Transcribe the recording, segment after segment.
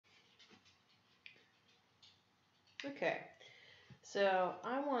Okay, so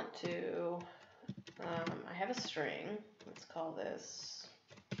I want to, I have a string, let's call this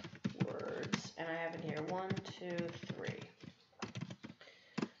words, and I have in here 1, 2, 3.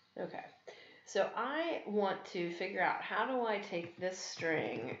 Okay, so I want to figure out how do I take this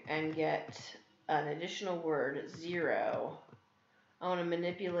string and get an additional word, 0. I want to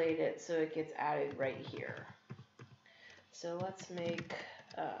manipulate it so it gets added right here. So let's make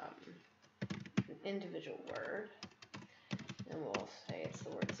an individual word, and we'll say it's the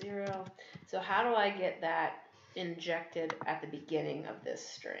word 0. So how do I get that injected at the beginning of this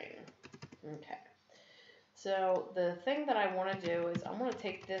string? Okay. So the thing that I want to do is I want to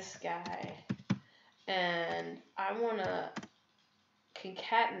take this guy and I want to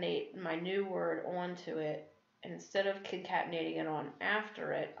concatenate my new word onto it. And instead of concatenating it on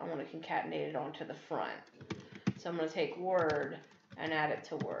after it, I want to concatenate it onto the front. So I'm going to take word and add it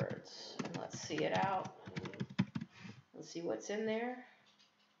to words. And let's see it out. Let's see what's in there.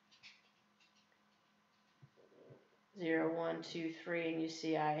 0, 1, 2, 3, and you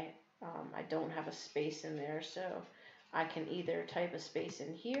see I don't have a space in there, so I can either type a space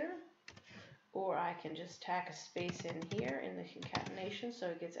in here, or I can just tack a space in here in the concatenation so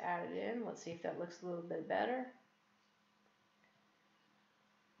it gets added in. Let's see if that looks a little bit better.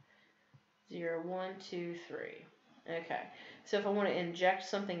 0, 1, 2, 3. Okay, so if I want to inject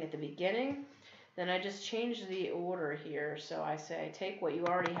something at the beginning, then I just change the order here. So I say take what you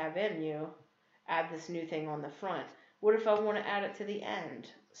already have in you, add this new thing on the front. What if I want to add it to the end?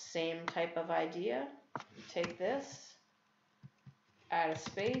 Same type of idea. Take this, add a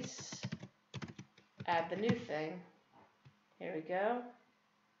space, add the new thing. Here we go.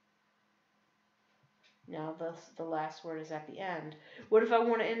 Now the last word is at the end. What if I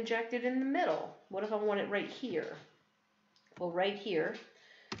want to inject it in the middle? What if I want it right here? Well, right here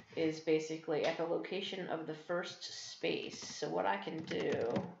is basically at the location of the first space. So what I can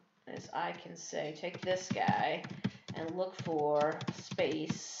do is I can say take this guy and look for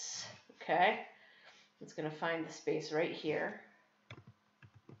space. Okay? It's going to find the space right here.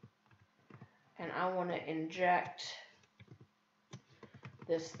 And I want to inject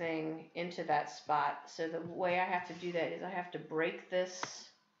this thing into that spot. So the way I have to do that is I have to break this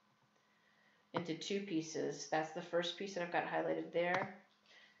into 2 pieces. That's the first piece that I've got highlighted there.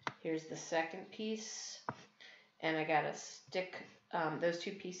 Here's the second piece. And I got to stick those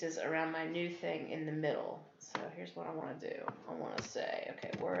 2 pieces around my new thing in the middle. So here's what I want to do. I want to say,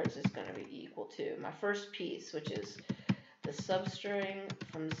 okay, words is going to be equal to my first piece, which is the substring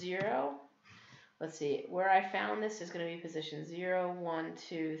from 0. Let's see, where I found this is going to be position 0, 1,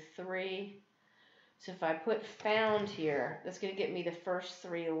 2, 3. So if I put found here, that's going to get me the first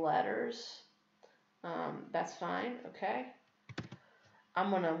 3 letters. That's fine, okay. I'm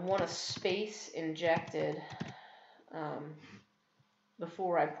going to want a space injected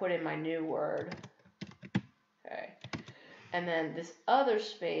before I put in my new word. Okay. And then this other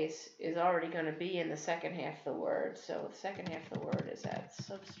space is already going to be in the second half of the word. So the second half of the word is at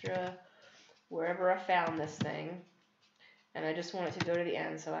substr, wherever I found this thing. And I just want it to go to the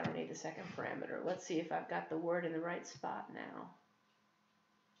end, so I don't need the second parameter. Let's see if I've got the word in the right spot now.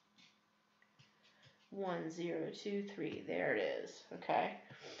 1, 0, 2, 3. There it is. Okay.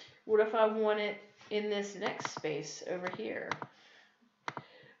 What if I want it in this next space over here?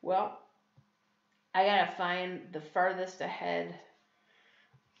 Well, I gotta find the farthest ahead,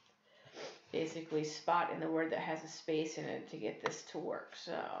 basically, spot in the word that has a space in it to get this to work.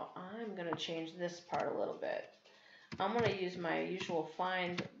 So I'm gonna change this part a little bit. I'm going to use my usual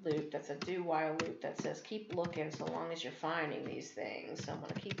find loop. That's a do while loop that says keep looking so long as you're finding these things. So I'm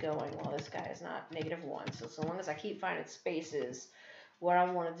going to keep going while this guy is not -1. So long as I keep finding spaces, what I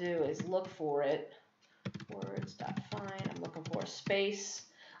want to do is look for it. Words.find. I'm looking for a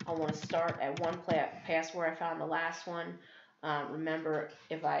space. I want to start at one pass where I found the last one. Remember,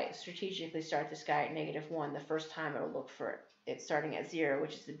 if I strategically start this guy at -1, the first time it'll look for it starting at 0,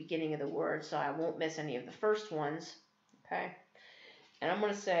 which is the beginning of the word, so I won't miss any of the first ones. Okay, and I'm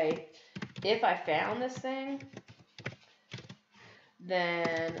going to say, if I found this thing,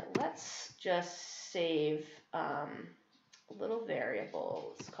 then let's just save a little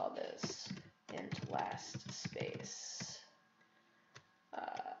variable. Let's call this int last space.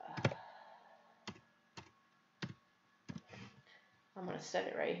 I'm going to set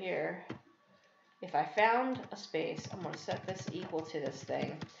it right here. If I found a space, I'm going to set this equal to this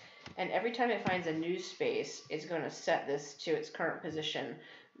thing. And every time it finds a new space, it's going to set this to its current position.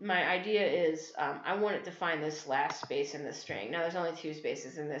 My idea is I want it to find this last space in this string. Now, there's only 2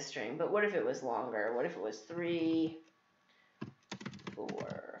 spaces in this string, but what if it was longer? What if it was 3,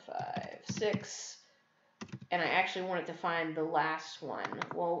 4, 5, 6? and I actually want it to find the last one.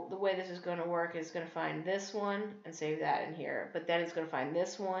 Well, the way this is going to work is going to find this one and save that in here, but then it's going to find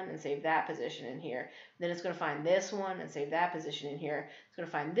this one and save that position in here. Then it's going to find this one and save that position in here. It's going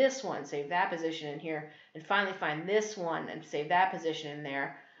to find this one, save that position in here, and finally find this one and save that position in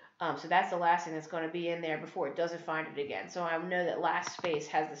there. So that's the last thing that's going to be in there before it doesn't find it again. So I know that last space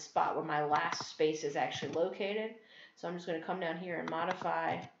has the spot where my last space is actually located. So I'm just going to come down here and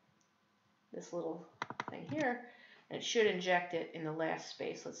modify this little thing here, and it should inject it in the last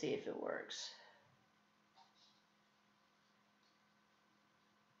space. Let's see if it works.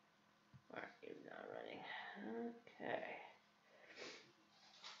 Alright, it's not running. Okay.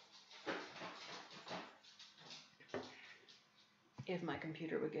 If my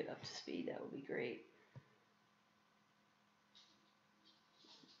computer would get up to speed, that would be great.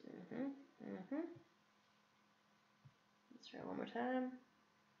 Let's try one more time.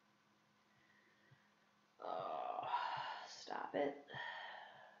 Oh, stop it.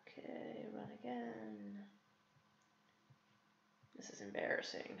 Okay, run again. This is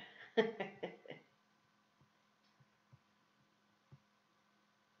embarrassing.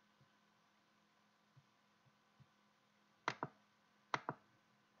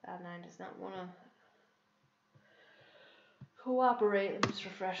 Cloud9 does not want to cooperate. Let me just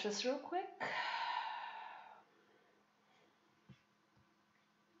refresh this real quick.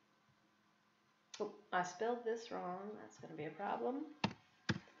 Oh, I spelled this wrong. That's going to be a problem.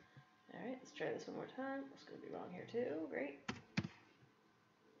 Alright, let's try this one more time. It's going to be wrong here too. Great.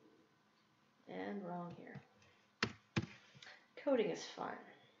 And wrong here. Coding is fun.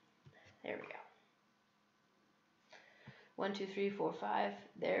 There we go. 1, 2, 3, 4, 5.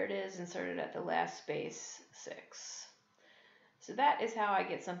 There it is, inserted at the last space, 6. So that is how I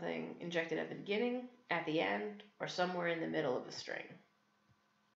get something injected at the beginning, at the end, or somewhere in the middle of a string.